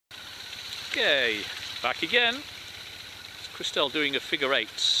Okay, back again. It's Christelle doing a figure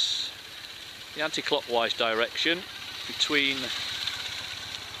eight, the anti-clockwise direction between the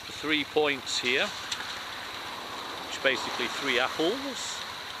 3 points here, which are basically 3 apples,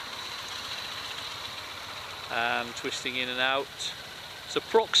 and twisting in and out. It's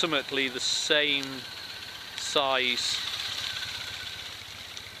approximately the same size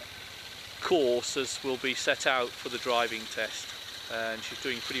course as will be set out for the driving test, and she's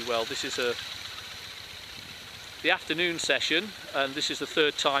doing pretty well. This is the afternoon session, and this is the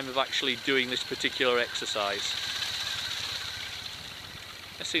 3rd time of actually doing this particular exercise.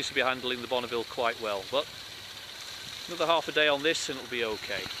 It seems to be handling the Boneville quite well, but another half a day on this and it'll be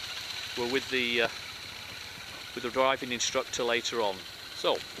okay. We're with the driving instructor later on,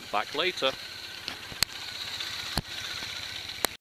 so back later.